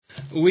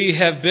We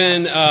have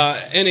been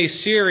in a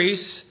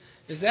series.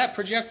 Is that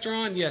projector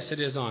on? Yes, it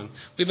is on.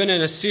 We've been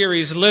in a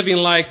series, Living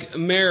Like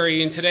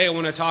Mary, and today I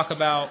want to talk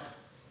about...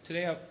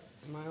 am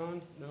I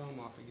on? No, I'm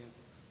off again.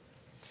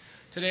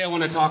 Today I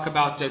want to talk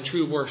about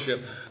true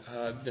worship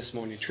this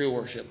morning, true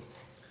worship.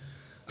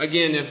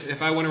 Again,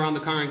 if I went around the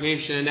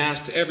congregation and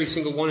asked every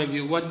single one of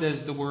you, what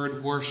does the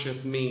word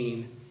worship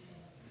mean?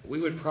 We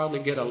would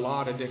probably get a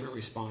lot of different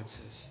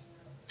responses.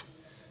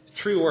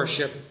 True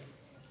worship.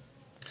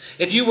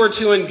 If you were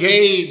to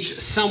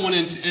engage someone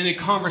in a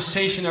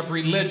conversation of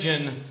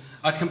religion,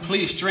 a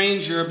complete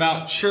stranger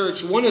about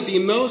church, one of the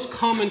most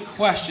common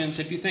questions,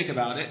 if you think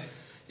about it,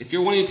 if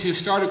you're wanting to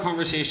start a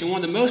conversation,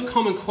 one of the most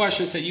common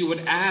questions that you would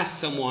ask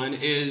someone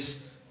is,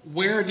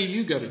 where do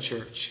you go to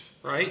church?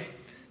 Right?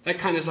 That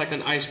kind of is like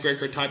an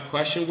icebreaker type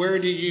question. Where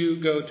do you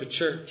go to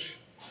church?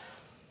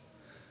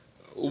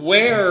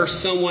 Where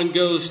someone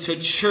goes to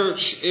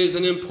church is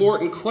an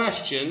important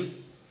question,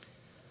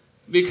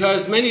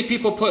 because many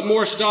people put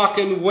more stock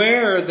in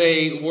where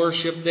they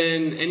worship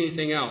than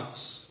anything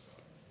else.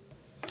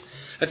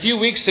 A few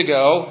weeks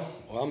ago,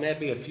 well,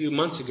 maybe a few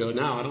months ago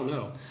now, I don't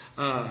know.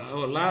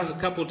 Last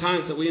couple of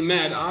times that we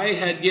met, I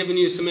had given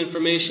you some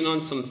information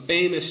on some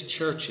famous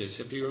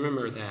churches, if you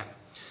remember that.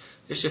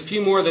 There's a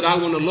few more that I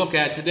want to look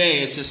at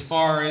today as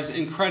far as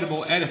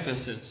incredible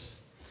edifices.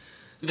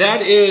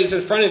 That is,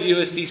 in front of you,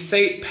 is the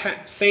St.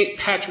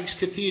 Patrick's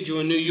Cathedral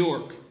in New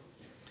York.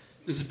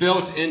 It was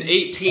built in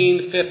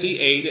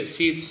 1858. It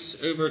seats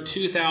over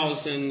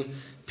 2,000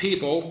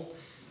 people.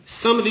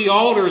 Some of the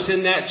altars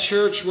in that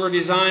church were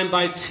designed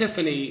by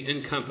Tiffany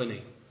and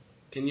Company.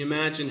 Can you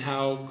imagine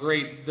how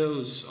great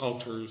those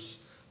altars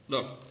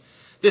look?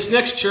 This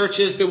next church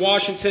is the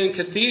Washington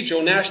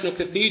Cathedral, National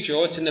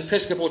Cathedral. It's an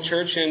Episcopal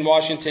church in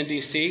Washington,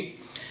 D.C.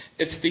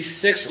 It's the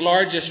 6th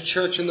largest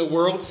church in the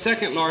world,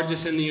 2nd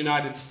largest in the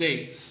United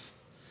States.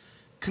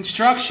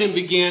 Construction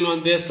began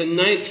on this in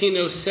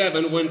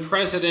 1907 when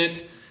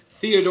President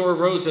Theodore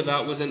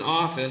Roosevelt was in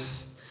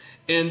office,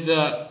 and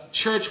the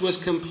church was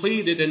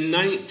completed in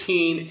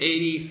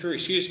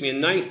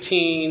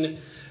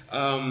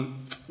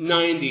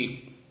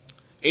 1990.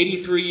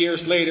 83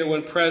 years later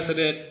when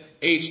President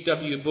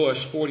H.W.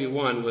 Bush,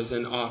 41, was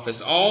in office.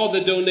 All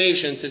the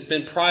donations has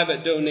been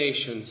private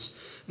donations.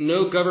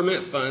 No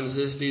government funds.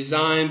 Is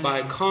designed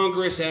by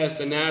Congress as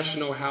the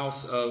National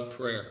House of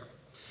Prayer.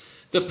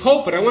 The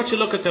pulpit, I want you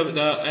to look at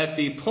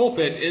the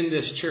pulpit in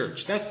this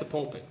church. That's the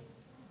pulpit.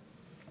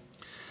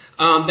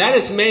 That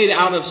is made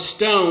out of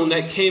stone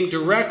that came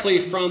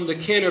directly from the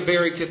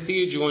Canterbury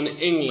Cathedral in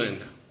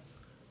England.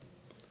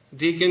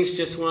 Deacons,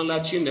 just want to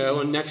let you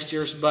know, in next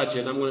year's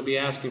budget, I'm going to be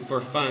asking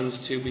for funds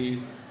to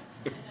be...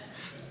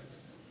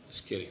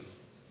 Just kidding.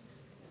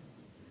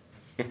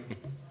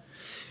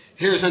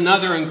 Here's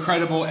another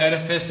incredible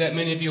edifice that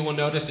many of you will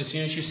notice as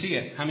soon as you see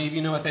it. How many of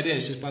you know what that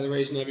is, just by the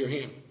raising of your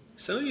hand?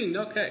 Some of you,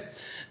 okay.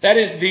 That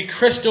is the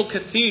Crystal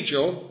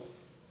Cathedral,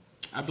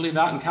 I believe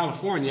out in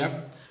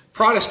California.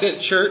 Protestant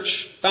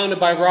church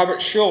founded by Robert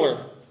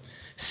Schuller.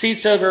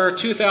 Seats over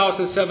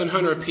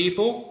 2,700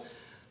 people.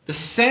 The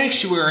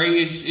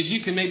sanctuary, as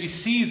you can maybe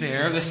see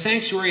there, the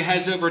sanctuary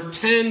has over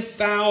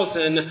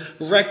 10,000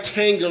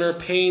 rectangular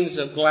panes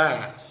of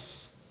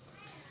glass.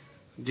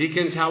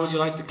 Deacons, how would you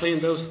like to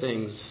clean those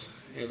things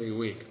every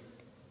week?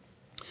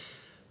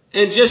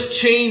 And just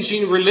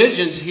changing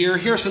religions here,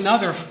 here's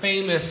another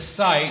famous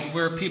site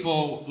where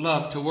people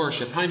love to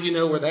worship. How many of you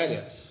know where that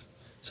is?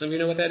 Some of you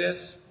know what that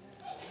is?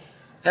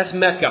 That's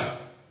Mecca.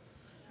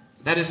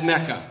 That is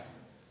Mecca.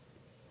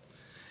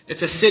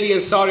 It's a city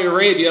in Saudi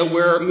Arabia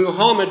where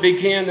Muhammad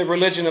began the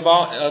religion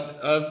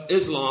of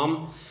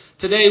Islam.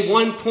 Today,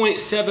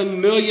 1.7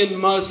 million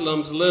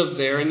Muslims live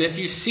there. And if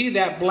you see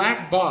that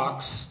black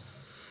box,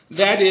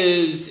 that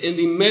is in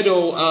the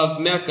middle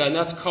of Mecca, and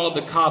that's called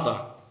the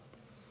Kaaba.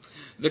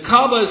 The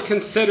Kaaba is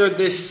considered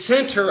the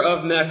center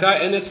of Mecca,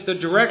 and it's the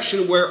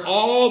direction where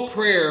all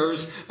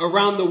prayers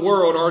around the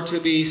world are to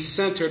be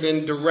centered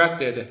and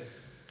directed.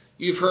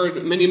 You've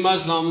heard many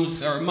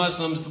Muslims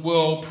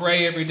will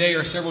pray every day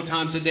or several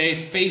times a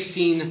day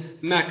facing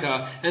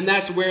Mecca, and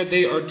that's where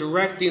they are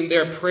directing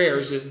their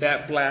prayers, is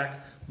that black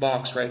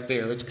box right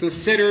there. It's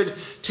considered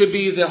to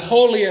be the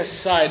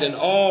holiest site in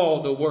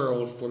all the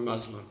world for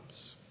Muslims.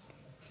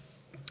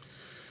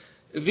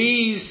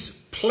 These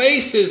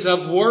places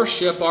of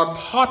worship are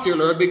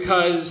popular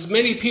because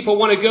many people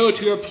want to go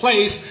to a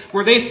place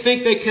where they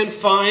think they can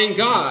find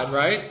God,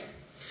 right?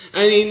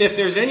 I mean, if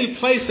there's any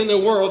place in the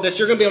world that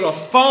you're going to be able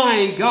to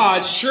find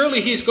God,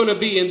 surely He's going to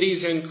be in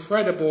these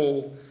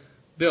incredible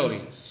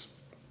buildings.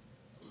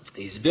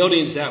 These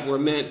buildings that were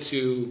meant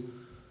to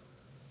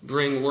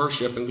bring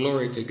worship and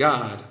glory to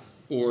God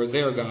or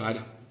their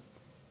God.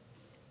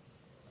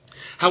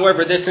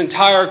 However, this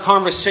entire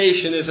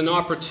conversation is an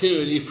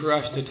opportunity for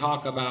us to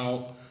talk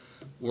about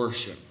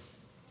worship.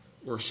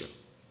 Worship.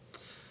 I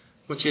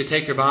want you to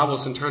take your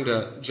Bibles and turn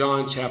to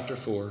John chapter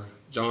 4.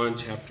 John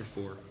chapter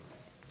 4.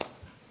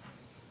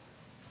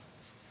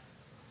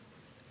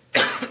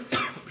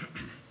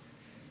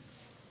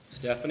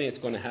 Stephanie, it's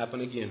going to happen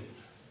again.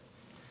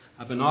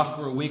 I've been off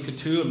for a week or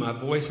two, and my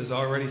voice is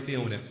already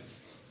feeling it.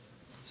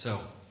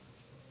 So,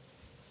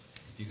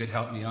 if you could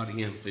help me out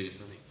again, please,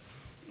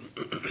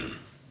 honey.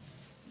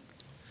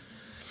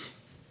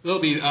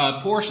 There'll be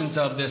portions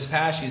of this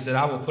passage that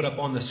I will put up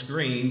on the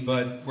screen,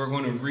 but we're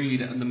going to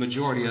read the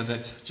majority of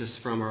it just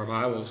from our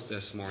Bibles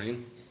this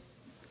morning.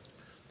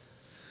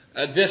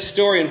 This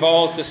story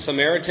involves the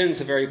Samaritans,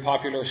 a very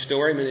popular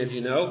story, many of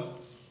you know.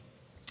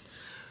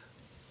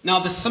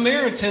 Now, the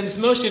Samaritans,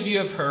 most of you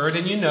have heard,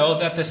 and you know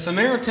that the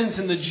Samaritans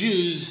and the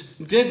Jews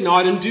did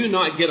not and do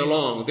not get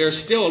along. There's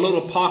still a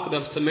little pocket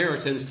of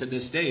Samaritans to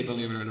this day,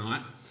 believe it or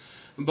not.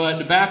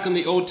 But back in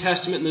the Old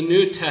Testament and the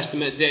New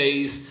Testament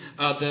days,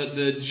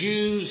 the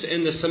Jews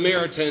and the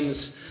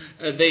Samaritans,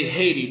 they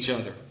hate each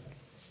other.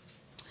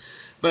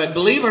 But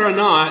believe it or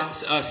not,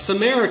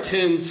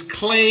 Samaritans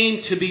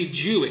claim to be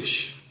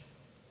Jewish,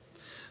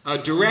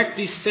 direct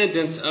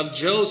descendants of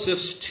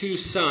Joseph's two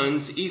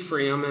sons,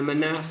 Ephraim and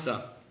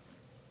Manasseh.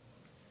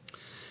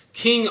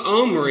 King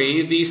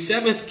Omri, the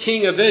seventh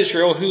king of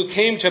Israel, who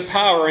came to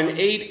power in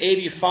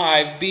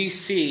 885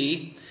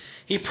 BC,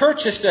 he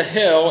purchased a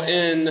hill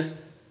and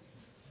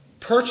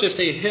built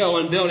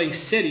a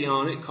city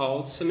on it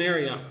called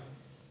Samaria.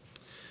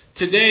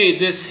 Today,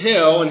 this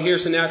hill, and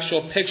here's an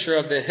actual picture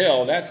of the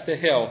hill. That's the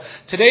hill.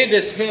 Today,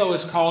 this hill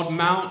is called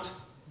Mount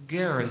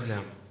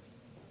Gerizim.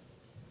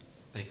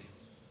 Thank you.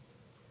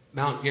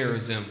 Mount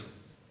Gerizim.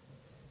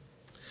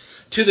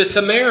 To the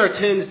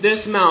Samaritans,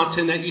 this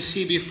mountain that you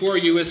see before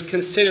you is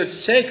considered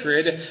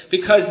sacred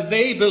because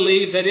they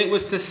believe that it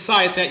was the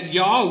site that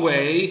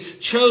Yahweh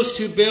chose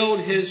to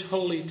build his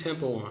holy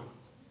temple on.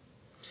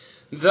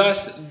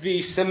 Thus,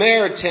 the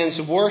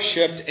Samaritans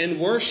worshipped and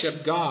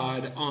worship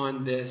God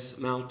on this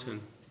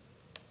mountain.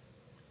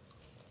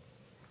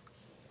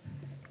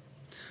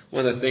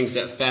 One of the things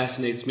that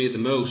fascinates me the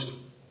most,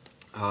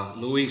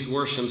 Louise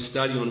Worsham's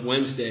study on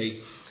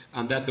Wednesday,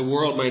 that the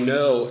world may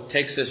know,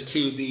 takes us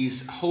to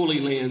these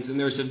holy lands. And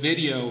there's a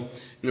video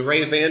in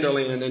Ray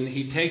Vanderland, and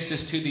he takes us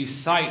to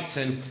these sites.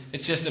 And it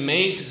just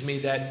amazes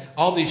me that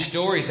all these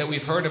stories that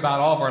we've heard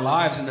about all of our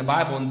lives in the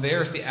Bible, and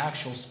there's the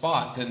actual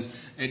spot. And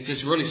it's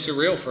just really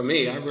surreal for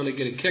me. I really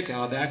get a kick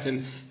out of that.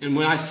 And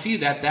when I see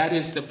that, that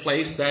is the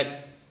place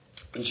that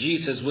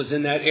Jesus was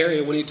in that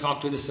area when he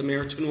talked to the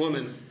Samaritan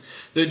woman.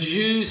 The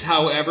Jews,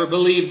 however,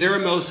 believe their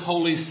most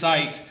holy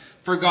site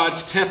for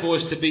God's temple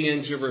is to be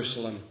in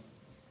Jerusalem.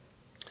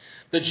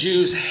 The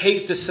Jews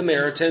hate the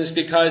Samaritans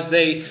because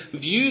they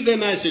view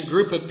them as a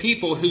group of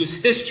people whose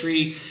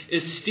history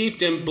is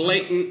steeped in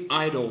blatant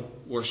idol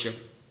worship.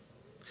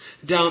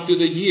 Down through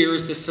the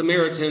years, the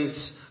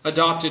Samaritans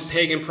adopted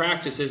pagan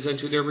practices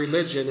into their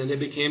religion, and it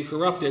became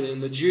corrupted,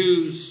 and the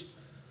Jews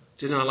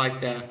did not like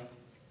that.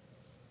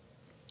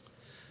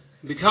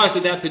 Because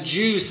of that, the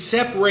Jews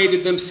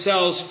separated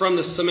themselves from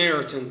the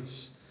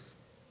Samaritans.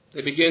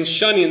 They began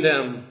shunning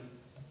them,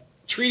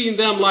 treating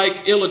them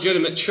like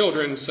illegitimate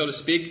children, so to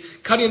speak,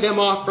 cutting them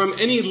off from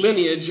any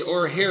lineage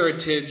or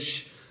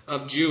heritage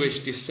of Jewish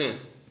descent.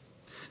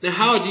 Now,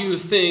 how do you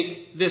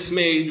think this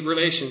made the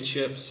relations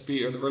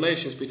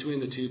between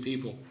the two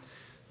people?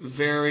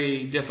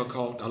 Very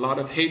difficult. A lot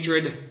of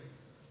hatred,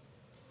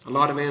 a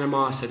lot of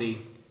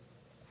animosity.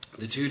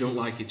 The two don't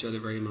like each other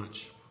very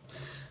much.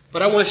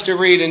 But I want you to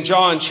read in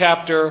John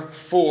chapter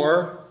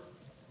 4,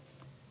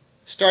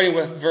 starting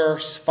with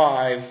verse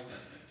 5,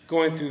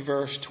 going through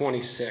verse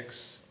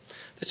 26.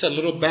 That's a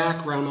little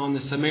background on the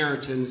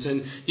Samaritans,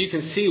 and you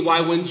can see why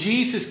when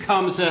Jesus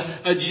comes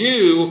a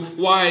Jew,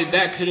 why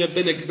that could have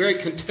been a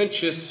very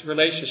contentious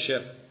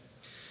relationship.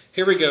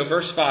 Here we go,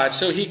 verse 5.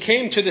 So he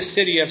came to the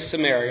city of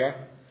Samaria,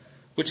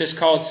 which is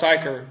called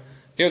Sychar,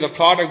 near the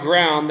plot of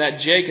ground that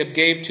Jacob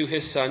gave to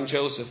his son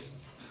Joseph.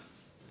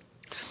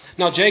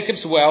 Now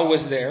Jacob's well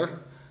was there,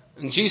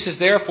 and Jesus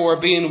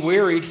therefore, being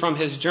wearied from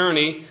his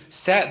journey,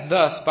 sat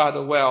thus by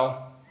the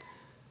well.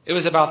 It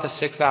was about the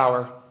 6th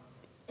hour.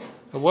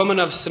 A woman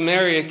of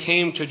Samaria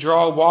came to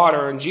draw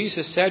water, and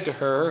Jesus said to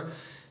her,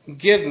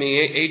 "Give me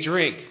a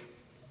drink."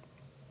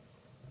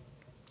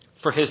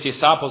 For his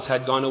disciples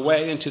had gone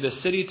away into the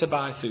city to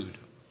buy food.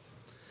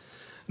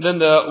 Then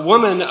the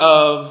woman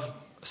of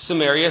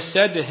Samaria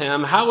said to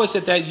him, "How is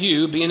it that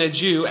you, being a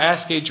Jew,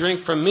 ask a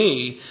drink from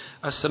me,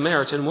 a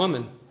Samaritan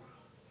woman?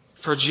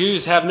 For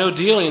Jews have no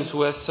dealings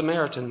with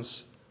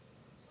Samaritans."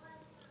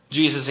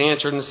 Jesus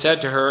answered and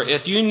said to her,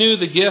 "If you knew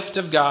the gift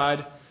of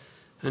God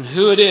and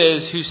who it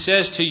is who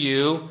says to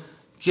you,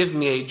 'Give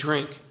me a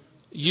drink,'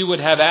 you would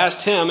have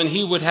asked him, and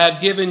he would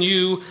have given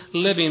you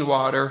living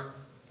water."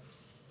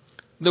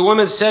 The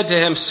woman said to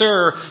him,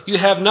 "Sir, you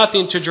have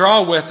nothing to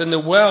draw with, and the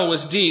well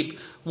was deep.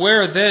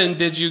 Where then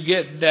did you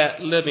get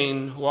that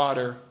living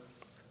water?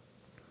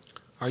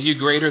 Are you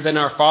greater than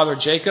our father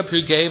Jacob,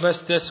 who gave us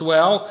this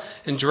well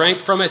and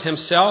drank from it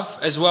himself,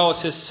 as well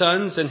as his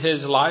sons and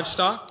his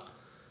livestock?"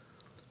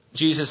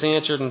 Jesus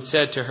answered and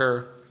said to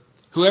her,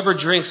 "Whoever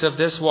drinks of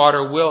this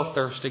water will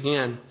thirst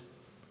again.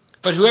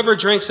 But whoever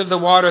drinks of the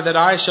water that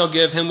I shall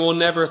give him will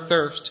never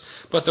thirst.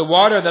 But the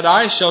water that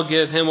I shall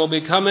give him will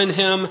become in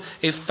him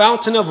a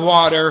fountain of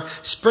water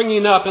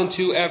springing up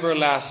into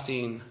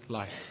everlasting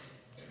life."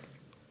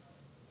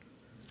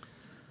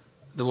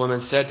 The woman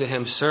said to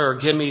him, "Sir,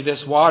 give me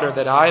this water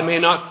that I may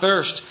not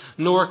thirst,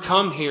 nor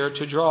come here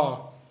to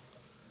draw."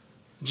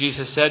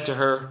 Jesus said to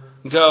her,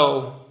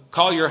 "Go,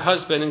 call your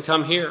husband and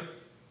come here."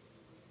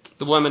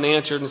 The woman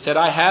answered and said,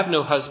 "I have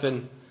no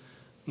husband."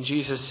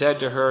 Jesus said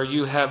to her,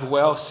 "You have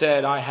well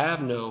said, I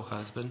have no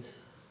husband.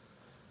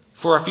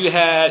 For you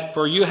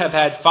have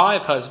had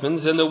 5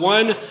 husbands, and the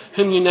one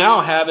whom you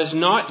now have is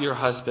not your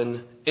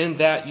husband. In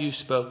that you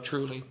spoke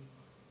truly."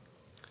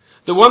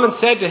 The woman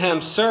said to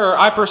him, "Sir,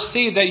 I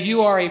perceive that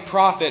you are a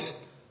prophet.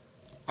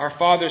 Our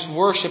fathers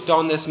worshipped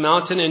on this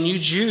mountain, and you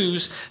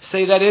Jews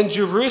say that in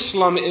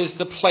Jerusalem is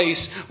the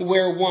place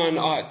where one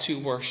ought to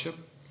worship."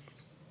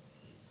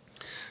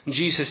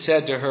 Jesus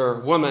said to her,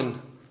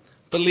 "Woman,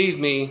 believe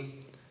me,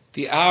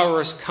 the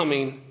hour is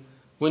coming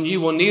when you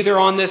will neither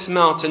on this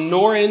mountain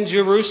nor in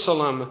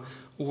Jerusalem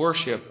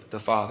worship the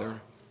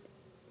Father.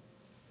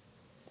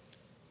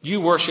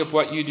 You worship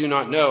what you do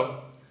not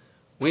know.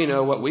 We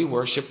know what we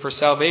worship, for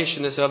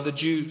salvation is of the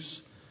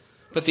Jews.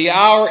 But the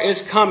hour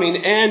is coming,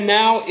 and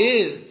now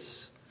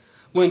is,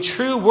 when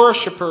true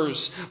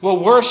worshipers will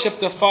worship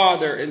the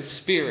Father in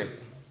spirit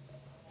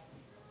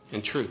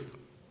and truth.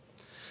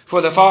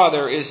 For the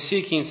Father is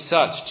seeking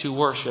such to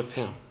worship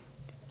him.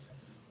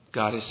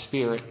 God is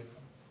spirit,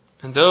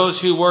 and those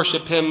who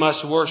worship him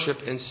must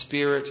worship in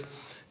spirit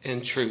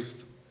and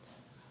truth."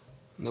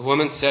 And the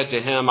woman said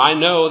to him, "I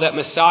know that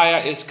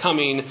Messiah is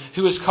coming,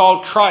 who is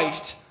called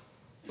Christ.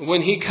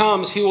 When he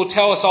comes, he will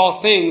tell us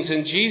all things."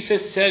 And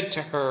Jesus said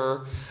to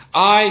her,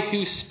 "I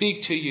who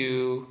speak to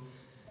you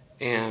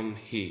am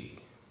he."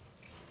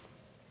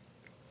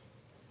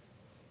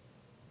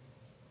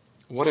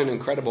 What an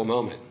incredible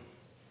moment.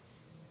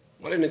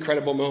 What an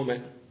incredible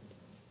moment.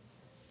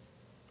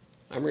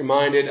 I'm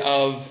reminded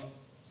of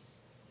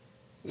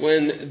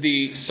when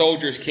the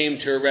soldiers came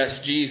to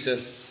arrest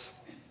Jesus.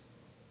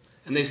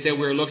 And they said,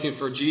 "We're looking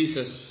for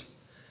Jesus."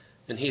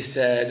 And he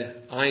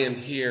said, "I am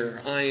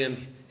here. I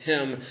am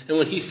him." And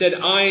when he said,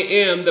 "I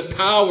am," the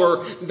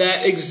power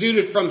that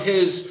exuded from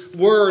his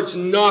words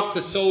knocked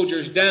the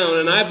soldiers down.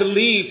 And I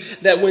believe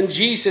that when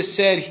Jesus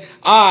said,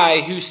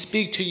 "I who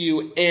speak to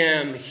you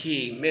am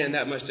he," man,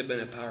 that must have been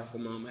a powerful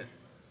moment.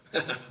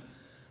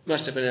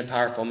 Must have been a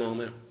powerful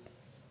moment.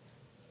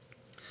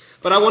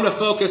 But I want to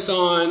focus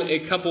on a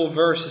couple of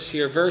verses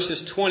here,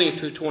 verses 20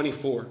 through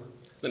 24.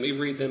 Let me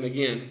read them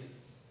again.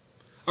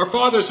 "Our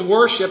fathers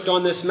worshipped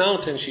on this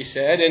mountain," she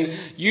said, "and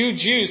you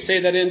Jews say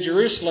that in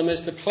Jerusalem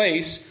is the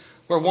place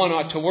where one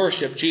ought to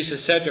worship."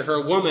 Jesus said to her,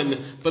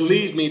 "Woman,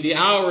 believe me, the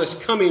hour is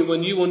coming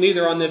when you will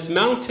neither on this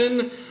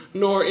mountain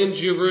nor in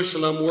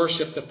Jerusalem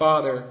worship the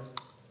Father.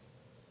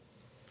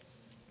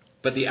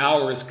 But the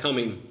hour is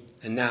coming,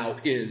 and now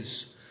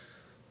is,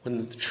 when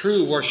the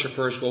true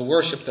worshipers will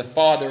worship the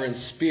Father in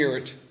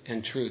spirit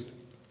and truth.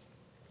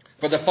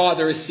 For the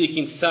Father is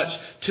seeking such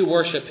to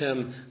worship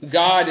him.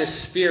 God is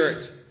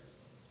spirit,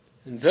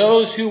 and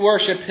those who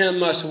worship him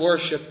must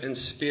worship in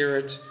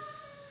spirit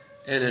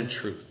and in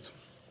truth."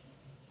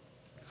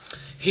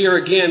 Here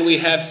again we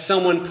have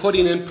someone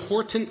putting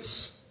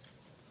importance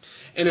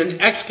and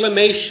an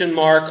exclamation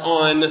mark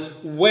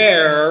on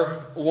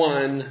where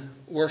one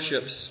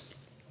worships.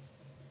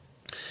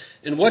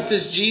 And what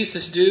does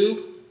Jesus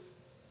do?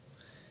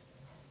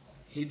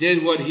 He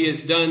did what he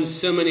has done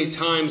so many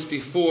times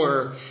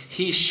before.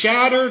 He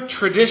shattered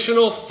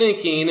traditional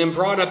thinking and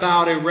brought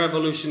about a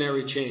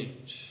revolutionary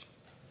change.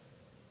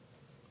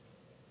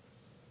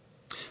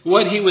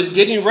 What he was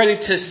getting ready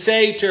to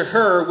say to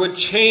her would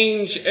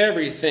change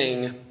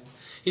everything.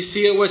 You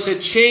see, it was a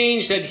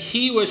change that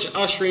he was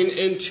ushering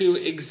into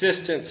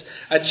existence.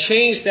 A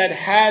change that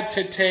had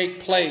to take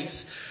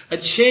place. A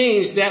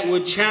change that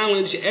would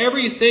challenge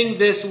everything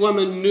this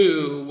woman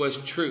knew was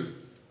truth.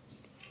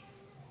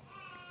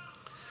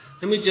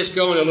 Let me just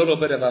go on a little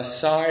bit of a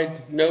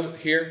side note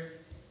here.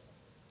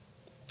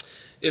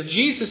 If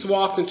Jesus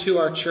walked into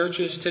our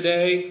churches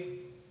today,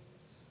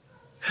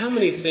 how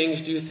many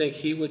things do you think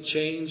he would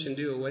change and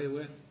do away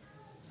with?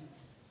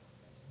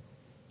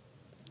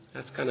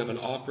 That's kind of an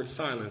awkward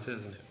silence,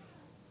 isn't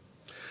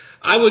it?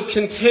 I would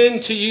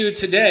contend to you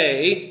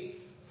today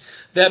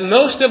that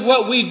most of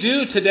what we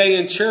do today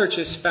in church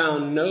is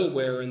found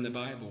nowhere in the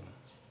Bible.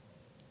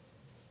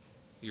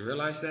 You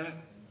realize that?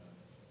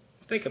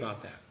 Think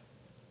about that.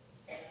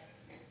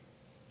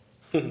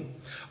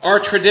 Our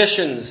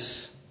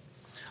traditions,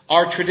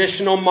 our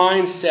traditional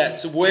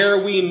mindsets,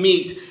 where we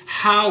meet,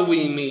 how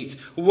we meet,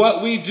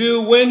 what we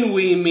do when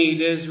we meet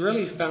is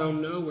really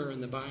found nowhere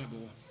in the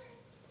Bible.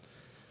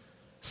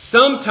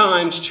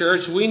 Sometimes,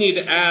 church, we need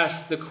to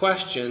ask the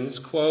questions,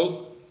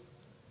 quote,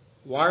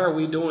 why are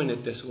we doing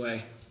it this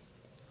way?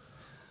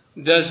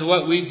 Does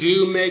what we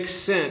do make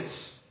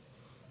sense?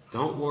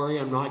 Don't worry,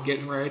 I'm not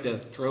getting ready to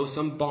throw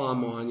some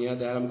bomb on you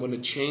that I'm going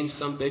to change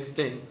some big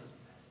thing.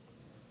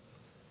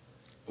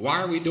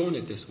 Why are we doing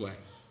it this way?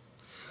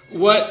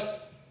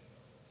 What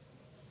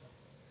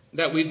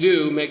that we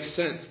do make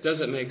sense?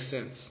 Does it make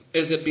sense?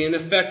 Is it being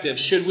effective?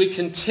 Should we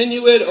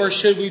continue it or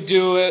should we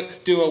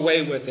do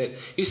away with it?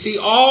 You see,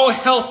 all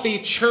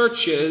healthy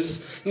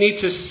churches need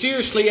to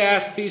seriously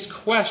ask these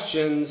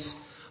questions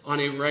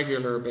on a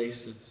regular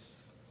basis.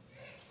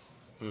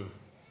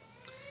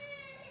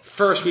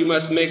 First, we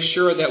must make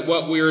sure that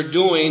what we are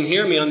doing,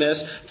 hear me on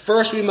this,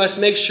 first we must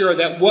make sure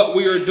that what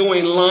we are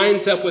doing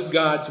lines up with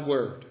God's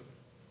Word.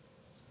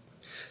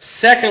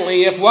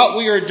 Secondly, if what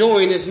we are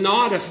doing is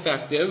not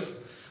effective,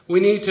 we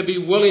need to be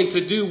willing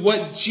to do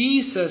what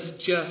Jesus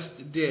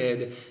just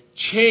did.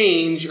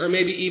 Change or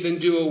maybe even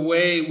do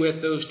away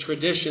with those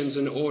traditions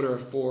in order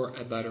for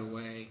a better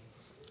way.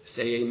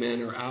 Say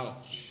amen or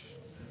ouch.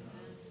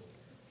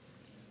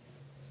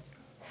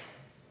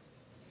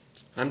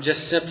 I'm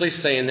just simply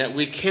saying that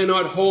we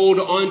cannot hold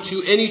on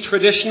to any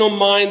traditional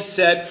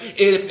mindset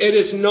if it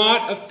is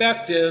not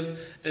effective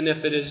and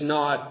if it is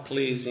not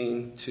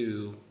pleasing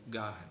to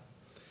God.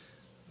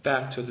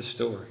 Back to the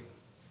story.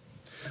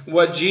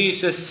 What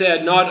Jesus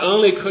said not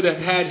only could have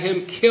had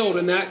him killed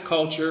in that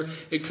culture,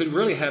 it could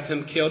really have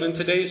him killed in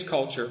today's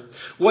culture.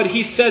 What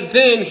he said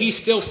then, he's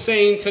still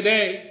saying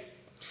today.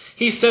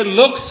 He said,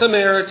 look,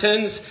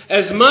 Samaritans,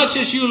 as much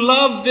as you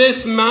love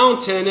this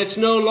mountain, it's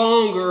no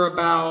longer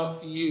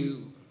about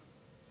you.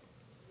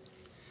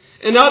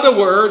 In other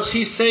words,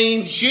 he's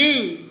saying,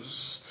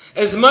 Jews,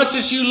 as much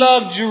as you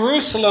love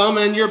Jerusalem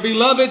and your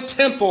beloved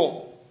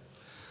temple,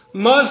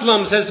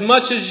 Muslims, as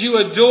much as you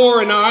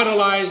adore and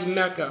idolize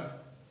Mecca,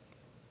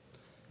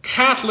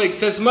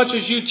 Catholics, as much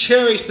as you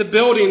cherish the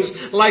buildings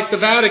like the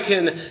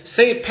Vatican,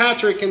 St.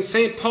 Patrick and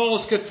St.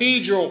 Paul's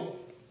Cathedral,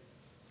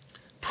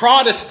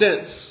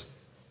 Protestants,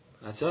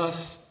 that's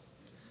us.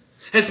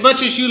 As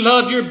much as you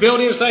love your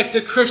buildings like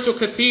the Crystal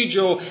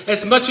Cathedral,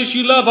 as much as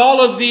you love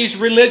all of these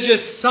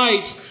religious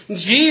sites,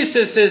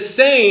 Jesus is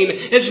saying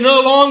it's no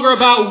longer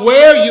about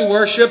where you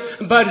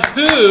worship, but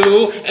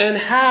who and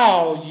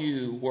how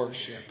you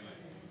worship.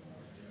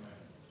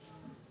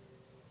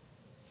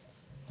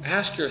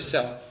 Ask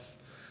yourself,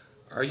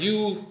 are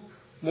you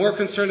more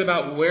concerned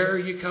about where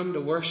you come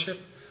to worship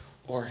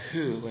or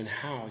who and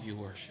how you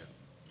worship?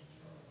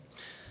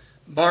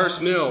 Bars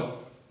Mill,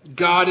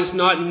 God is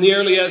not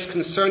nearly as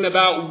concerned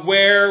about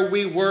where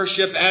we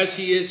worship as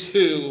he is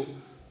who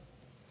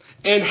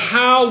and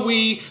how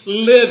we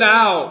live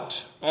out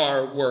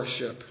our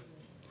worship.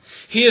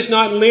 He is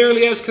not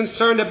nearly as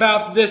concerned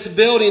about this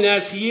building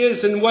as he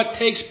is in what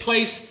takes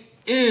place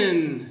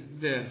in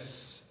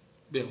this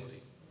building.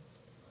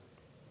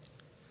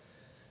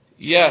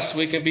 Yes,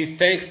 we can be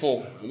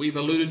thankful. We've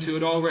alluded to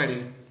it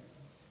already.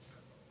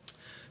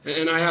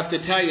 And I have to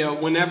tell you,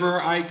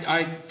 whenever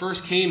I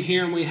first came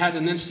here and we had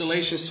an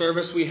installation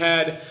service, we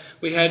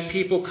had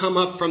people come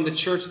up from the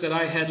church that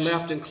I had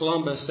left in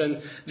Columbus,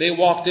 and they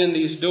walked in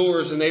these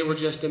doors and they were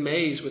just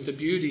amazed with the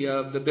beauty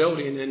of the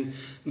building and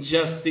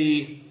just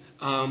the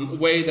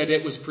way that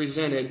it was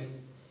presented.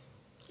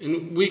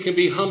 And we can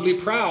be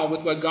humbly proud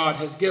with what God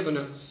has given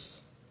us.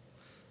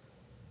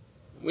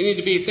 We need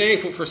to be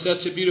thankful for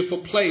such a beautiful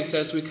place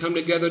as we come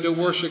together to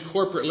worship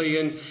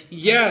corporately. And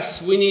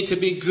yes, we need to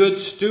be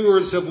good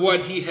stewards of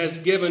what he has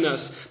given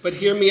us. But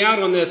hear me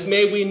out on this.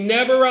 May we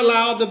never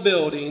allow the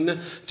building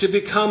to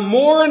become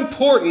more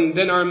important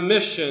than our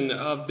mission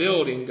of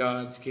building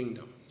God's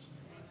kingdom.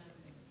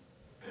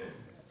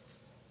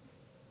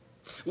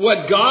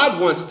 What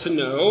God wants to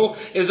know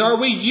is, are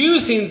we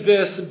using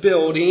this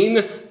building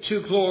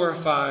to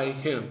glorify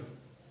him?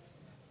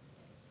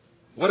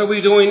 What are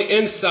we doing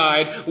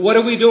inside? What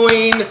are we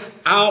doing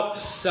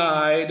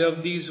outside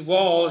of these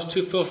walls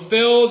to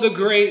fulfill the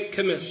Great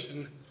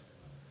Commission?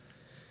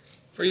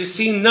 For you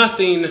see,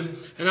 nothing,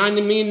 and I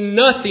mean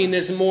nothing,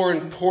 is more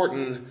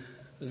important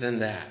than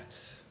that,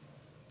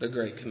 the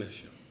Great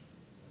Commission.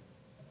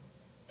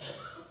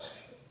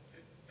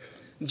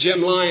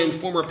 Jim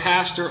Lyon, former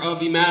pastor of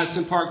the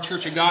Madison Park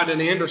Church of God in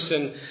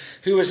Anderson,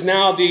 who is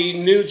now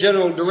the new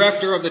general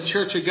director of the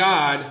Church of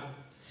God,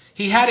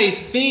 he had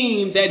a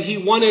theme that he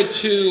wanted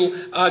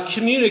to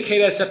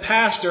communicate as a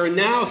pastor, and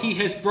now he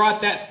has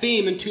brought that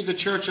theme into the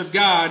Church of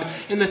God.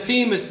 And the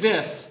theme is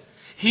this.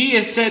 He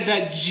has said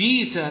that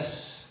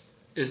Jesus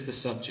is the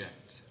subject.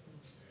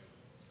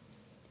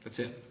 That's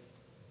it.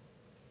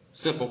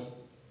 Simple.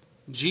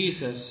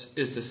 Jesus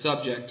is the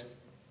subject.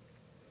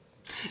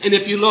 And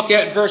if you look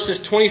at verses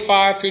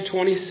 25 through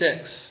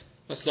 26,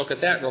 let's look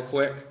at that real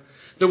quick.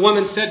 The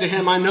woman said to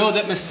him, I know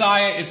that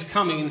Messiah is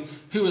coming,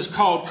 who is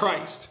called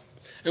Christ.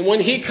 And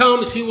when he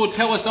comes, he will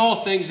tell us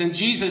all things. And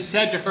Jesus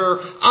said to her,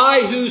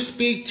 I who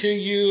speak to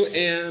you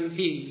am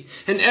he.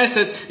 In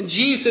essence,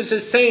 Jesus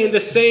is saying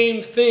the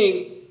same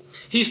thing.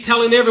 He's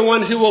telling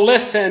everyone who will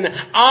listen,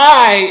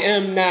 I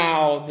am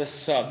now the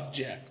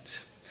subject.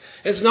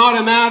 It's not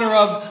a matter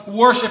of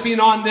worshiping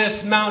on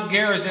this Mount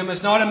Gerizim.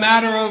 It's not a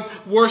matter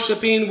of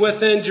worshiping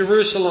within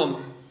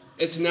Jerusalem.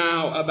 It's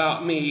now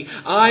about me.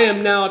 I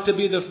am now to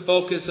be the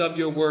focus of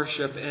your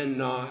worship and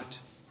not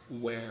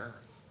where.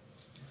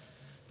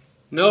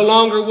 No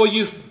longer will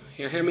you,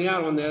 hear me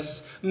out on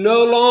this,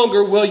 no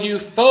longer will you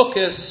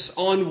focus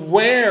on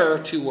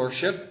where to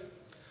worship.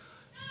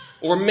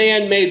 or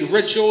man-made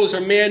rituals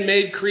or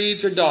man-made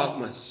creeds or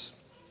dogmas.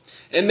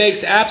 It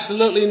makes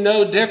absolutely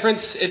no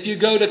difference if you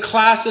go to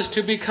classes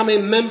to become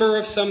a member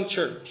of some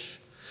church,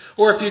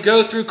 or if you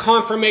go through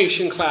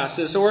confirmation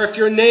classes, or if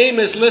your name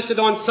is listed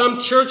on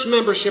some church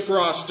membership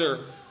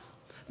roster.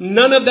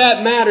 None of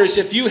that matters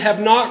if you have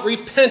not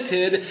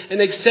repented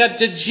and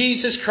accepted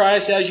Jesus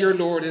Christ as your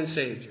Lord and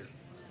Savior.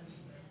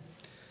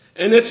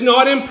 And it's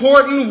not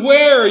important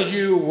where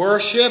you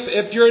worship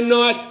if you're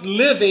not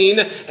living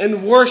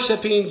and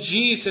worshiping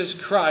Jesus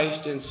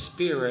Christ in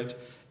spirit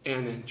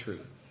and in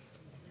truth.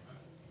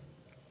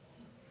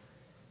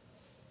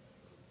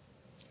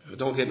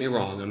 Don't get me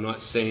wrong. I'm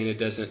not saying it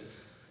doesn't.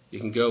 You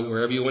can go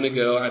wherever you want to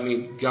go. I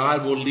mean,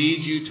 God will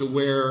lead you to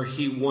where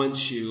He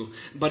wants you.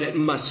 But it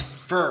must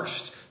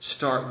first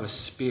start with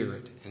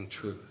spirit and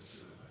truth.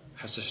 It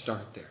has to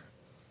start there.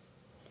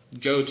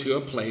 Go to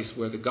a place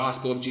where the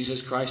gospel of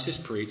Jesus Christ is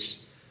preached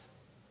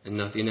and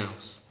nothing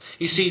else.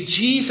 You see,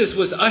 Jesus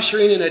was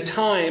ushering in a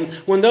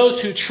time when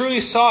those who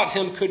truly sought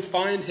Him could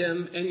find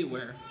Him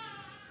anywhere.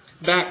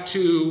 Back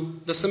to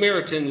the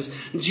Samaritans.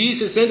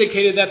 Jesus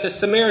indicated that the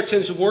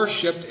Samaritans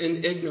worshipped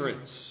in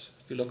ignorance.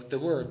 If you look at the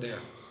word there.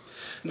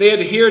 They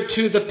adhered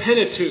to the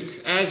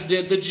Pentateuch, as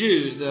did the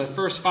Jews, the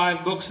first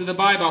 5 books of the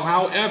Bible.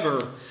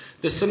 However,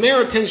 the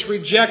Samaritans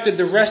rejected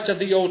the rest of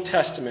the Old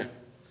Testament.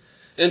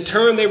 In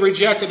turn, they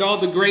rejected all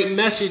the great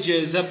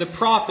messages of the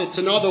prophets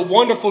and all the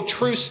wonderful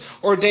truths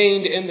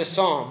ordained in the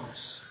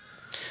Psalms.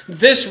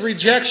 This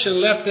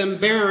rejection left them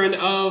barren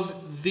of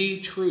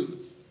the truth,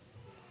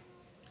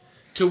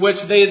 to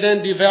which they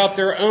then developed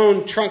their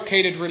own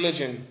truncated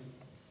religion.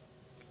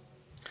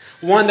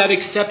 One that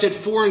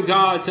accepted foreign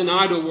gods and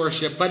idol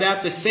worship, but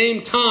at the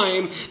same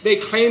time, they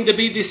claimed to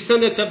be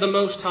descendants of the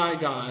Most High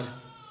God.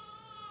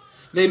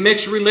 They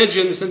mixed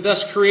religions and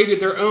thus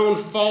created their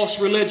own false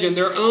religion,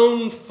 their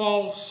own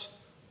false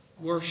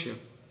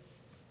worship.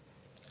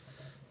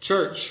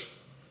 Church,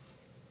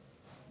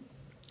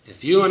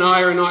 if you and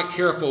I are not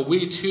careful,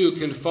 we too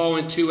can fall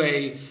into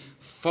a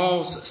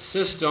false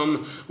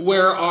system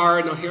where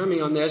now hear me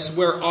on this,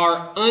 where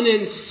our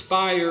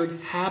uninspired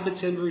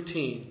habits and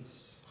routines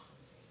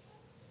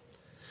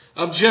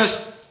of just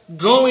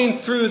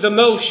going through the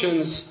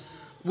motions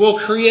will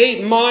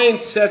create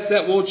mindsets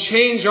that will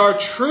change our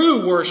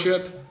true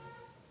worship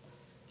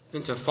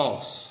into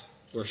false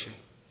worship.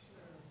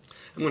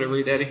 I'm going to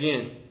read that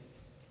again.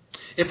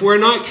 If we're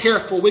not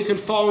careful, we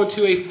can fall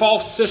into a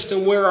false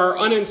system where our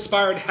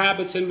uninspired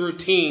habits and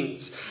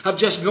routines of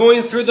just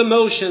going through the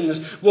motions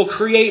will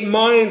create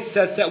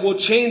mindsets that will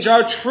change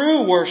our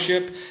true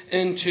worship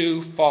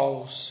into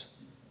false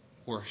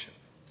worship.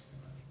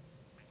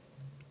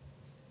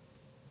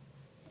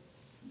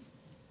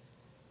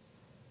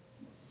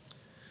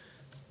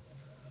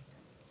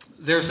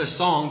 There's a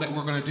song that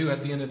we're going to do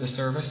at the end of the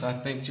service. I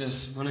think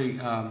just really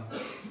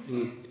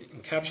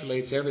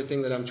encapsulates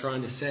everything that I'm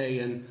trying to say.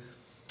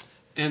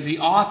 And the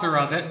author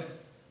of it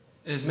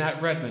is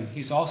Matt Redman.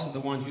 He's also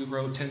the one who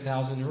wrote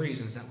 10,000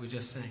 Reasons that we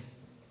just sang.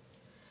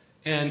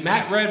 And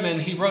Matt Redman,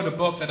 he wrote a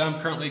book that I'm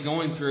currently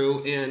going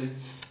through. And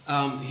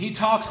he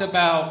talks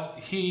about,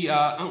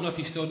 I don't know if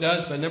he still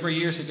does, but a number of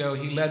years ago,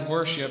 he led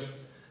worship.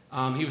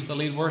 He was the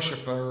lead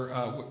worship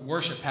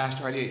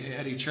pastor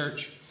at a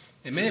church.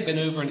 It may have been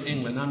over in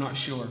England, I'm not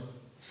sure.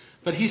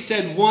 But he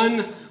said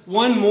one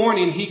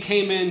morning he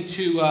came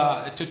into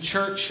to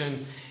church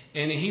and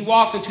he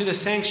walked into the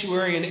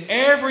sanctuary and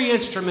every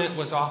instrument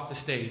was off the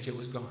stage. It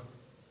was gone.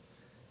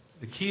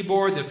 The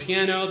keyboard, the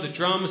piano, the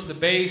drums, the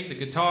bass, the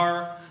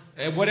guitar,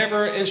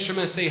 whatever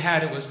instruments they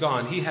had, it was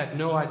gone. He had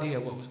no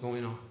idea what was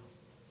going on.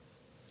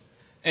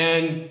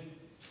 And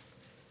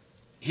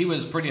he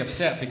was pretty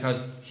upset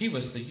because he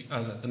was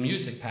the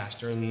music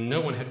pastor and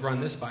no one had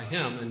run this by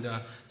him.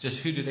 And just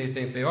who do they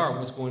think they are?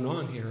 What's going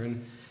on here?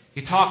 And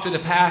he talked to the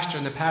pastor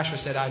and the pastor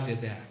said, I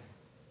did that.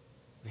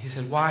 And he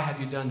said, why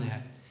have you done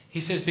that? He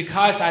says,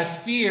 because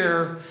I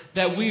fear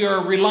that we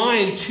are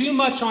relying too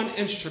much on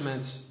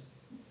instruments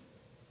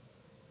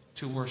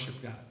to worship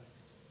God.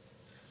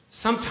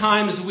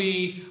 Sometimes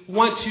we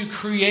want to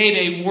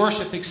create a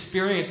worship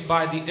experience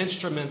by the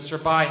instruments or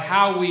by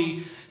how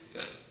we...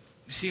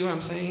 See what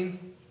I'm saying?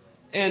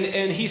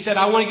 And he said,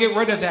 I want to get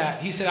rid of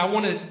that. He said, I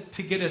wanted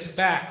to get us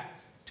back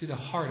to the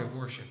heart of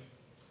worship.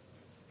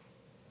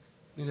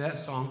 You know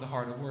that song, The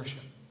Heart of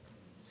Worship.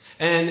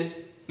 And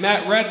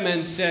Matt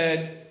Redman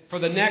said, for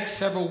the next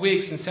several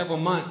weeks and several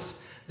months,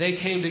 they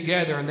came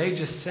together and they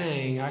just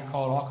sang, I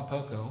call it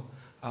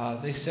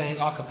acapulco, they sang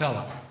a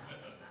cappella.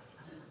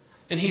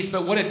 And he said,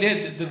 but what it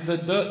did,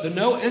 the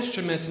no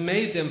instruments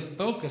made them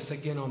focus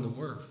again on the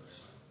words.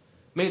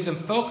 Made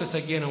them focus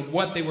again on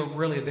what they were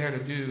really there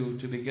to do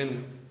to begin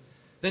with.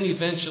 Then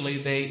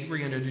eventually they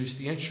reintroduced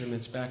the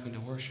instruments back into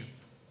worship.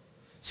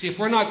 See, if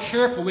we're not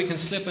careful, we can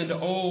slip into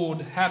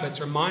old habits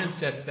or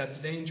mindsets that's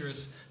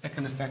dangerous, that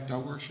can affect our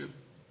worship.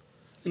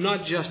 And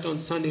not just on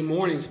Sunday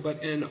mornings,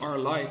 but in our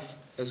life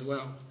as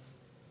well.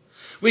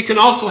 We can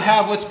also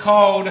have what's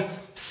called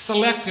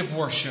selective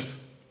worship.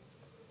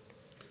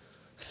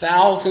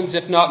 Thousands,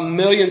 if not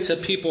millions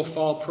of people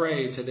fall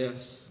prey to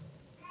this.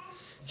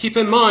 Keep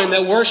in mind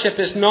that worship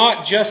is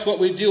not just what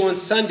we do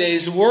on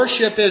Sundays.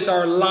 Worship is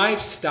our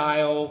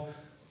lifestyle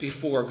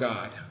before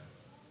God.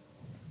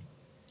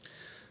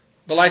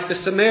 But like the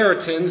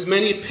Samaritans,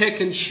 many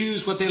pick and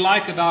choose what they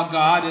like about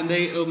God and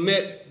they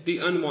omit the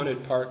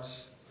unwanted parts.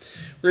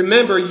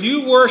 Remember,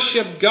 you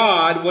worship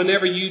God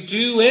whenever you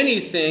do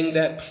anything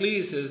that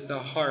pleases the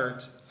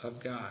heart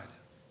of God.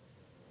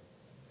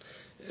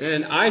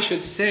 And I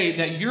should say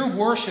that you're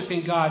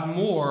worshiping God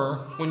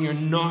more when you're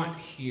not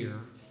here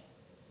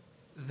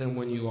than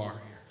when you are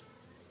here.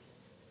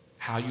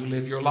 How you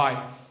live your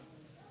life.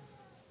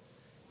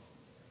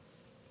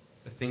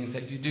 The things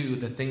that you do,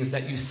 the things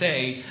that you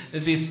say,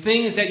 the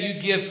things that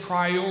you give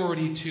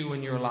priority to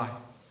in your life.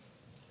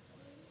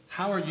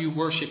 How are you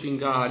worshiping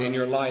God in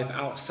your life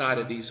outside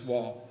of these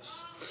walls?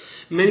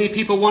 Many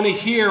people want to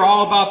hear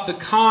all about the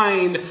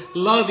kind,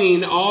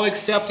 loving,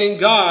 all-accepting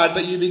God,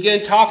 but you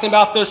begin talking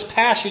about those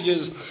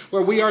passages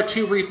where we are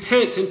to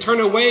repent and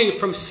turn away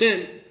from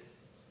sin.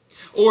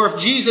 Or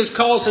if Jesus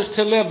calls us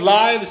to live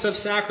lives of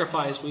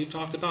sacrifice, we've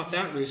talked about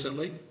that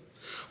recently.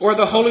 Or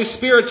the Holy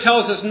Spirit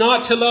tells us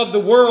not to love the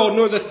world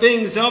nor the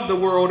things of the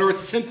world or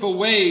its sinful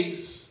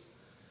ways.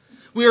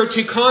 We are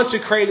to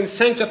consecrate and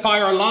sanctify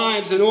our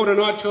lives in order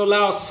not to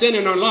allow sin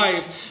in our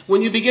life.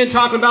 When you begin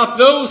talking about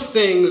those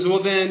things,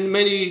 well then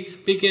many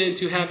begin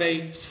to have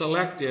a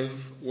selective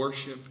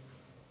worship.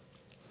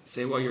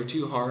 Say, well, you're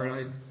too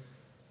hard.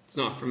 It's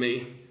not for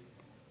me.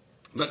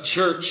 But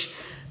church,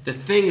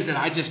 the things that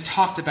I just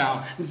talked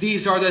about,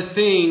 these are the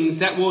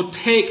things that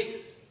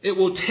it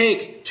will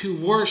take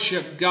to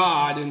worship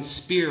God in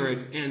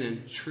spirit and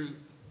in truth.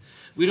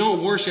 We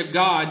don't worship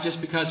God just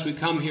because we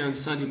come here on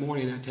Sunday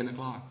morning at 10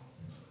 o'clock.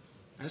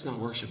 That's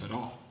not worship at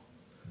all.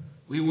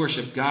 We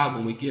worship God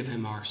when we give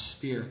Him our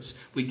spirits.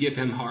 We give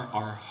Him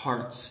our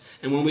hearts.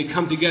 And when we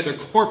come together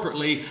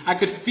corporately, I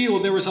could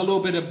feel there was a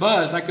little bit of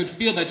buzz. I could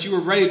feel that you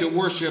were ready to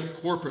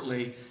worship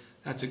corporately.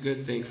 That's a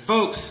good thing.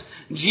 Folks,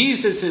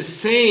 Jesus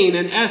is saying,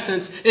 in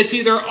essence, it's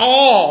either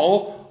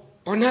all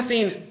or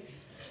nothing.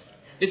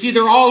 It's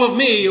either all of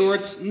me or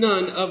it's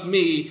none of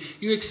me.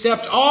 You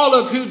accept all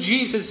of who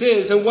Jesus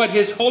is and what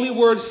His holy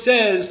word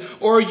says,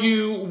 or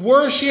you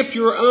worship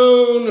your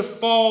own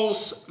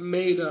false,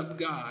 made-up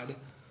God.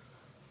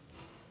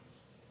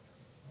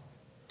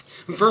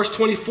 In verse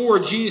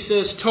 24,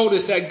 Jesus told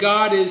us that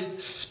God is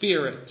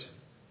spirit.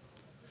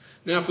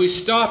 Now, if we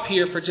stop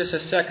here for just a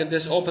second,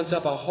 this opens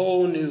up a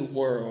whole new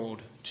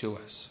world to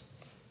us.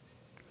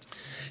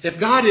 If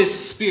God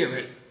is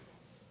spirit,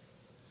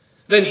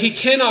 then He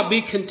cannot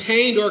be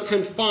contained or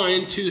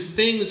confined to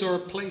things or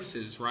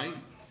places, right?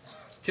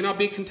 Cannot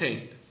be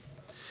contained.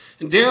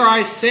 And dare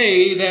I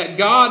say that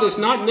God is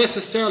not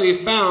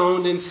necessarily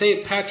found in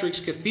St. Patrick's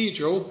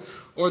Cathedral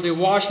or the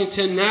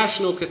Washington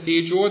National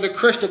Cathedral or the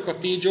Crystal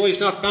Cathedral. He's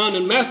not found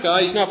in Mecca.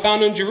 He's not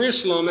found in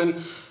Jerusalem.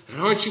 And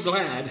aren't you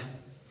glad?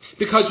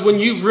 Because when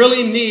you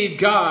really need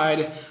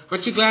God,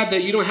 aren't you glad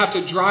that you don't have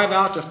to drive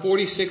out to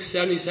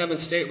 4677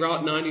 State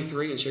Route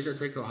 93 in Sugar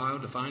Creek, Ohio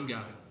to find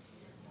God?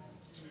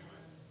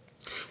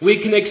 We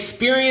can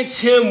experience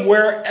Him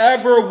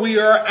wherever we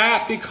are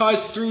at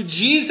because through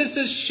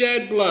Jesus'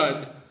 shed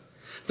blood,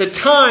 the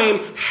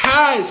time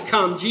has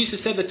come.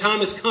 Jesus said the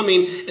time is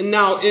coming and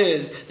now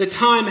is. The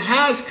time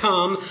has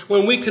come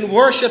when we can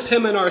worship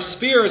Him in our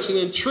spirits and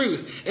in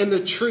truth. And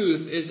the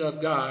truth is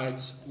of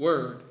God's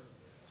Word.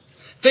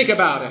 Think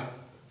about it.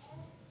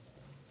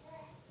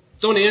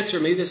 Don't answer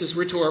me. This is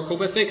rhetorical,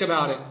 but think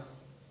about it.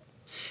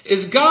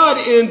 Is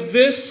God in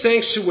this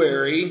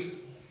sanctuary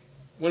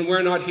when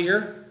we're not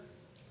here?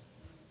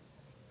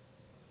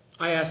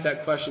 I asked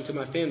that question to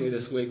my family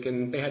this week,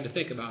 and they had to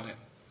think about it.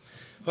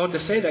 Well, to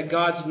say that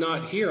God's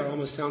not here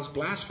almost sounds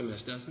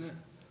blasphemous, doesn't it?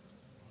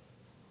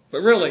 But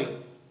really,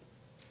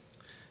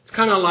 it's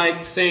kind of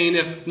like saying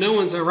if no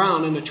one's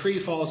around and a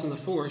tree falls in the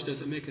forest,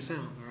 does it make a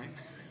sound,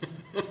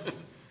 right?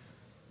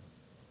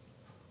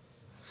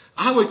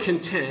 I would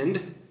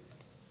contend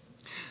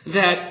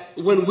that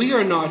when we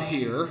are not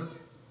here,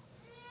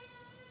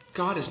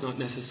 God is not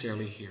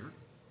necessarily here.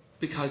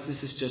 Because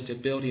this is just a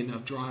building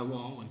of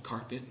drywall and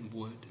carpet and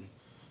wood and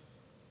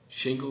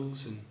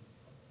shingles.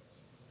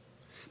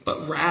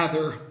 But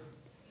rather,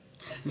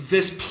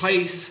 this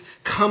place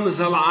comes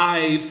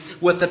alive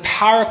with the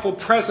powerful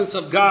presence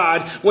of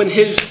God when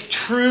His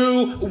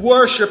true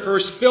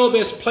worshipers fill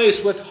this place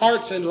with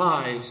hearts and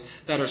lives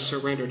that are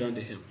surrendered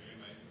unto Him.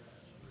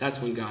 That's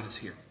when God is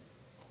here.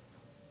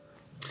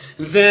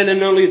 Then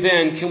and only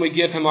then can we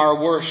give Him our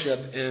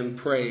worship and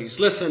praise.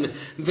 Listen,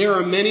 there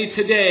are many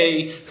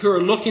today who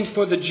are looking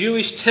for the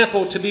Jewish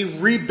temple to be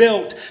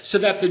rebuilt so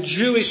that the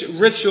Jewish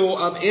ritual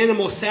of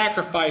animal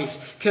sacrifice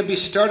can be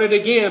started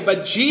again.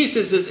 But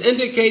Jesus is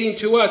indicating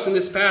to us in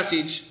this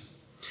passage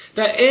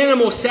that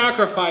animal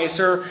sacrifice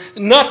or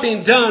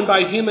nothing done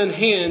by human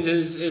hands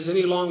is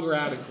any longer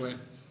adequate.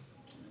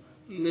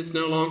 And it's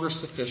no longer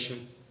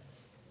sufficient.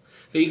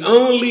 The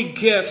only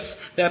gifts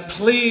that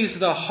please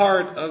the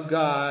heart of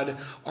God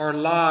are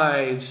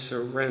lives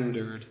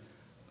surrendered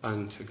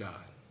unto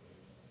God.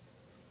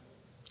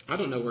 I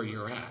don't know where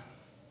you're at.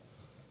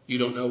 You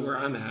don't know where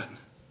I'm at.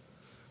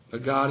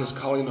 But God is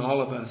calling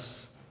all of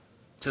us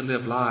to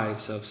live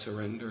lives of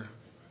surrender.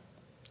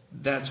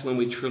 That's when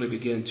we truly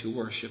begin to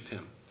worship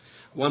Him.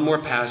 One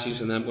more passage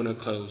and then I'm going to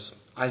close.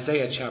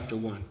 Isaiah chapter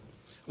 1.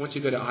 I want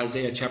you to go to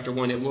Isaiah chapter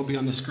 1. It will be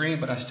on the screen,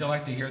 but I still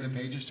like to hear the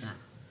pages turn.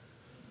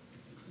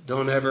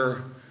 Don't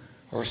ever,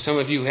 or some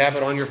of you have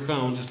it on your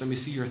phone, just let me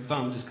see your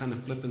thumb just kind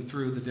of flipping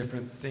through the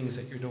different things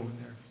that you're doing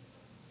there.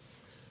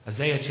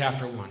 Isaiah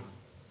chapter 1.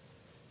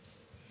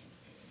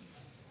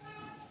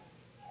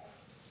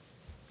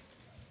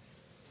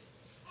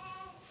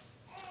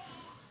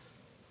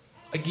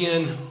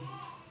 Again,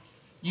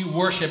 you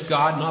worship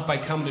God not by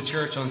coming to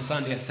church on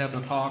Sunday at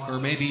 7 o'clock or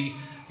maybe,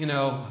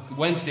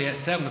 Wednesday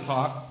at 7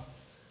 o'clock.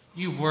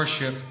 You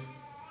worship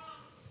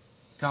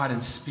God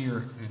in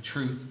spirit and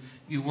truth.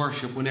 You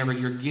worship whenever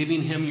you're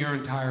giving Him your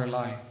entire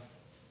life.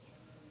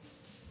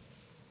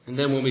 And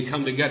then when we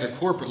come together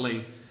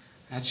corporately,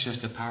 that's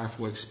just a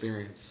powerful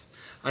experience.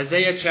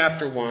 Isaiah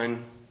chapter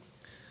 1,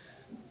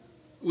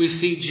 we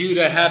see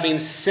Judah having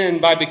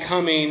sinned by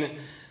becoming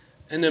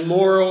an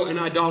immoral and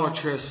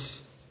idolatrous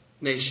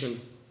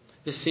nation.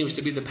 This seems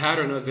to be the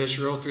pattern of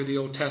Israel through the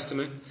Old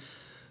Testament.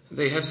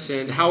 They have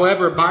sinned.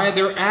 However, by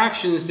their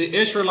actions, the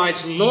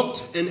Israelites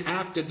looked and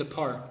acted the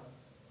part.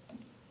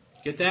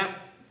 Get that?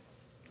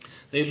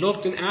 They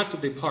looked and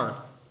acted the part.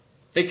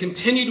 They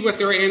continued with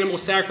their animal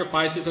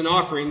sacrifices and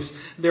offerings,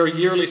 their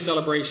yearly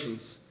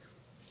celebrations.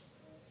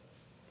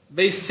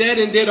 They said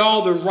and did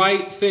all the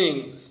right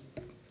things,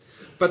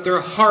 but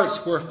their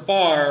hearts were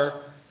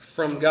far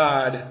from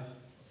God.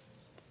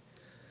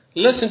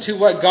 Listen to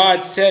what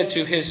God said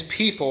to His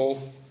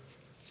people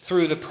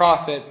through the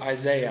prophet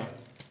Isaiah.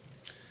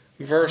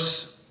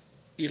 Verse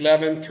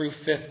 11 through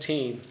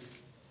 15.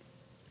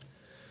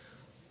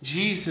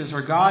 Jesus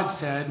or God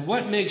said,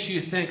 "What makes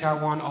you think I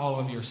want all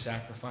of your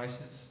sacrifices?"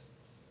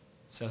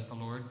 says the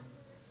Lord.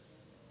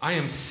 "I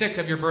am sick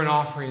of your burnt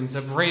offerings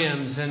of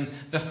rams and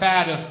the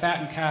fat of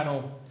fattened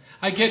cattle.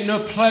 I get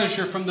no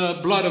pleasure from the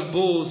blood of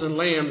bulls and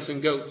lambs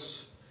and goats.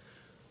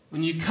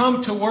 When you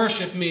come to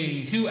worship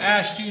me, who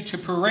asked you to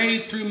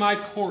parade through my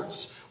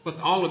courts with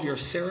all of your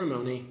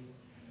ceremony?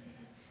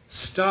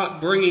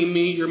 Stop bringing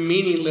me your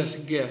meaningless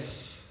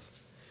gifts.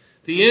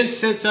 The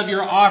incense of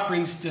your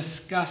offerings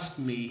disgust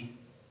me.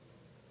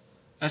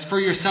 As for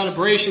your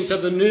celebrations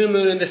of the new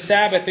moon and the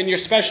Sabbath and your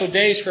special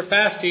days for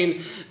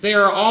fasting, they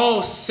are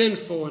all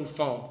sinful and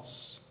false.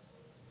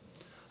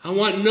 I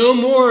want no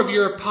more of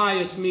your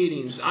pious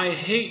meetings. I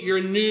hate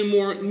your new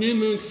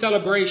moon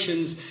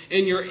celebrations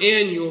and your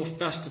annual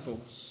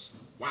festivals."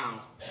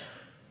 Wow.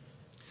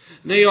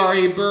 "They are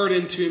a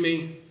burden to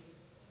me.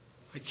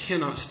 I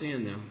cannot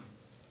stand them.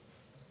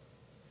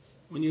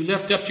 When you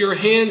lift up your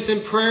hands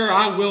in prayer,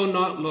 I will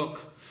not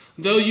look.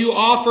 Though you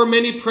offer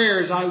many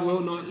prayers, I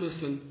will not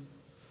listen.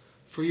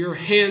 For your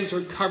hands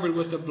are covered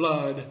with the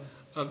blood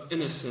of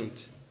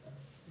innocent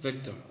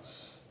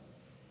victims."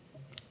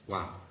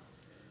 Wow.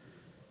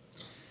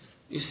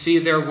 You see,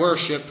 their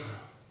worship,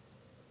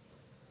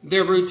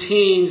 their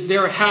routines,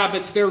 their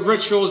habits, their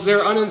rituals,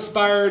 their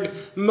uninspired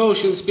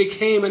motions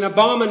became an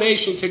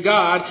abomination to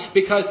God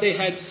because they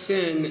had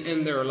sin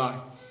in their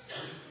life.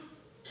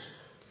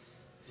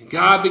 And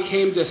God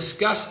became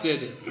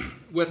disgusted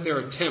with their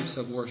attempts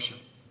of worship.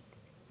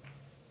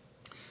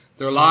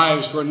 Their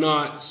lives were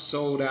not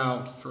sold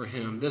out for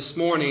Him. This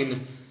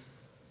morning,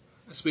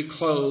 as we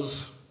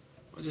close,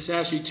 I'll just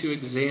ask you to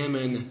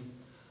examine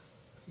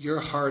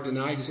your heart, and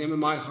I examine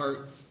my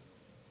heart.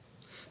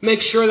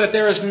 Make sure that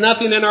there is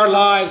nothing in our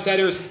lives that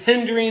is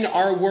hindering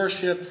our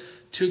worship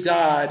to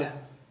God.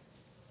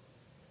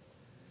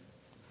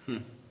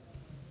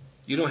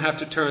 You don't have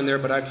to turn there,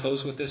 but I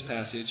close with this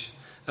passage,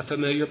 a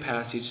familiar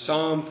passage.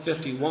 Psalm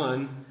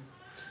 51,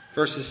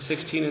 verses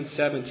 16 and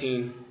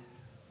 17.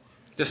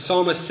 The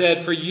psalmist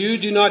said, "For you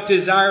do not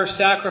desire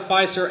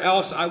sacrifice, or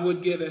else I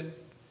would give it.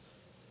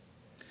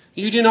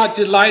 You do not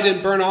delight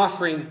in burnt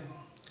offering.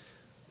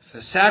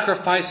 The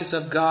sacrifices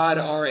of God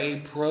are a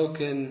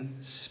broken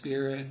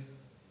spirit,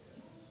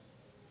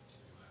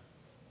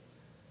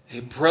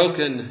 a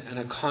broken and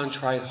a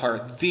contrite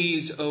heart.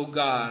 These, O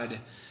God,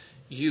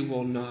 you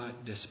will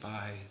not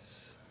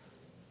despise."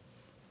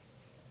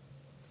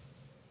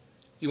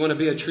 You want to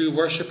be a true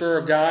worshiper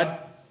of God?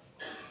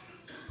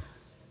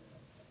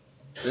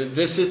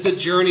 This is the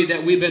journey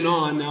that we've been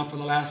on now for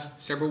the last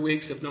several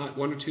weeks, if not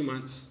 1 or 2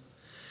 months.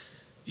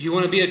 You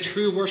want to be a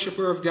true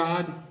worshiper of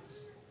God?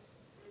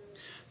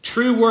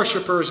 True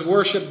worshipers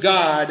worship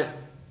God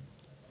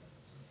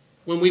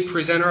when we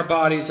present our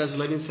bodies as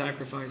living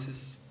sacrifices,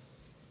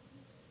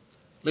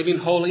 living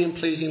holy and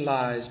pleasing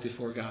lives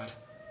before God.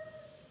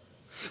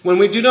 When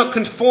we do not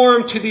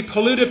conform to the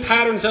polluted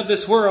patterns of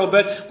this world,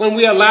 but when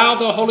we allow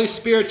the Holy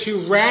Spirit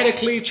to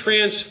radically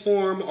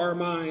transform our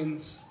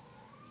minds.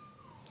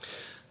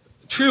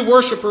 True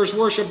worshipers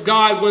worship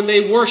God when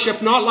they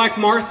worship not like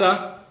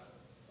Martha.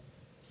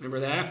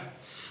 Remember that?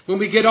 When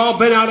we get all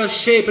bent out of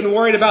shape and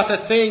worried about the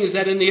things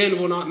that in the end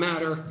will not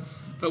matter.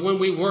 But when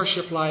we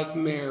worship like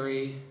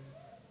Mary,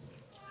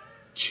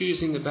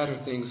 choosing the better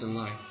things in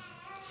life.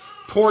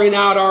 pouring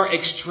out our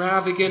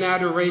extravagant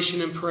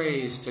adoration and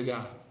praise to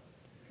God,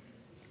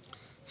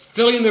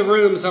 filling the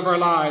rooms of our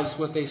lives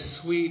with a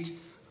sweet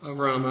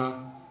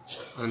aroma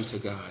unto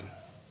God.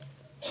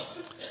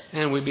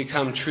 And we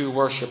become true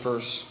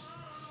worshipers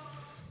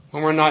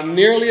when we're not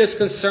nearly as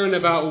concerned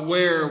about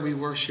where we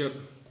worship,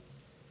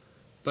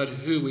 but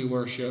who we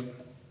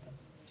worship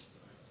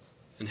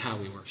and how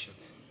we worship.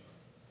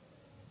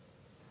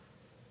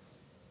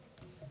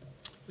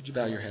 Would you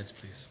bow your heads,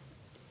 please?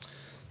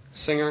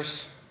 Singers,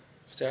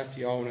 staff, do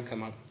you all want to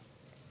come up?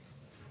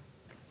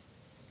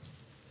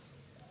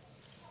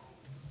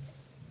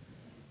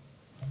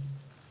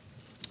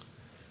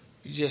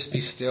 You just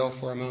be still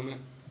for a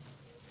moment.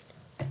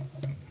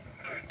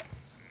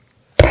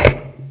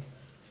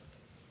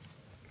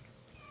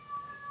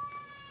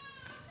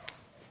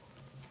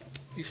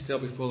 Be still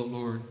before the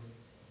Lord.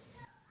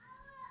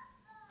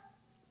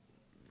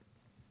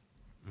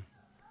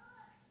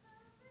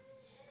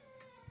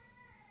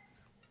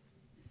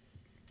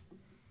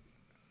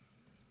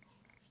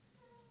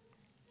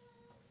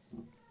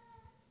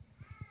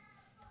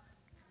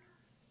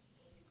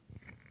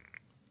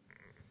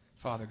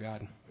 Father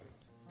God,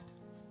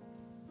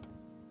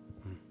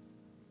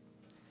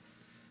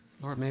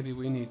 Lord, maybe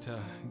we need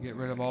to get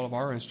rid of all of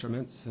our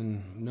instruments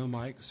and no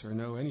mics or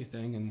no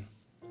anything. And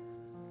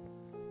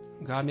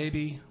God,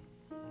 maybe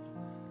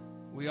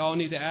we all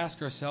need to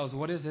ask ourselves,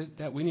 what is it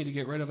that we need to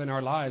get rid of in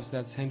our lives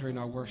that's hindering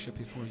our worship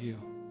before you?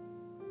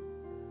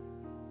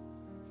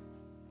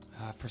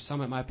 For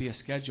some, it might be a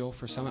schedule.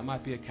 For some, it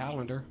might be a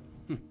calendar.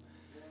 It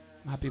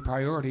might be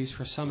priorities.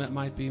 For some, it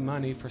might be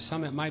money. For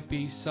some, it might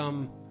be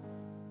some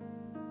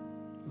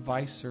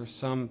vice or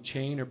some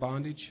chain or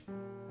bondage.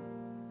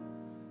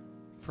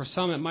 For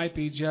some, it might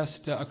be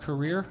just a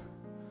career,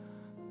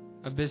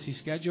 a busy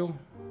schedule.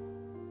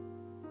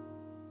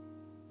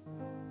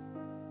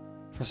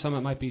 For some,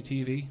 it might be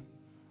TV.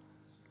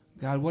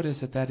 God, what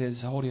is it that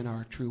is holding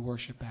our true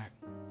worship back?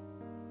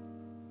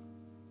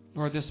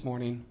 Lord, this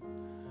morning,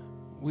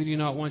 we do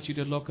not want you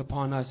to look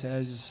upon us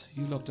as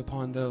you looked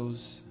upon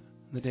those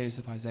in the days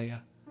of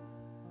Isaiah.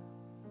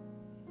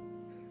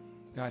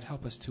 God,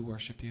 help us to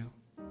worship you.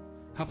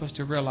 Help us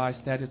to realize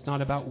that it's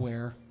not about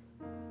where,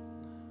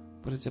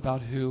 but it's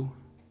about who,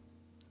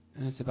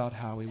 and it's about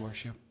how we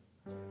worship.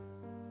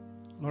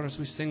 Lord, as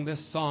we sing this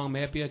song,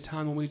 may it be a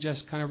time when we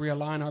just kind of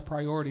realign our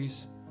priorities.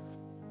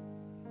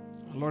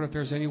 Lord, if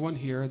there's anyone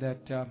here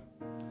that,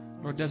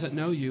 Lord, doesn't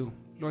know you,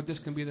 Lord, this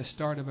can be the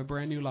start of a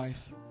brand new life,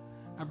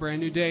 a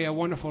brand new day, a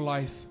wonderful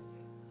life,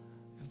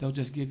 if they'll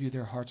just give you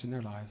their hearts and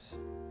their lives.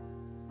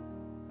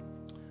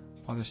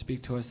 Father,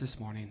 speak to us this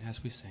morning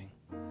as we sing.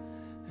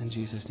 In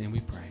Jesus' name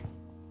we pray.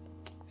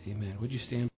 Amen. Would you stand?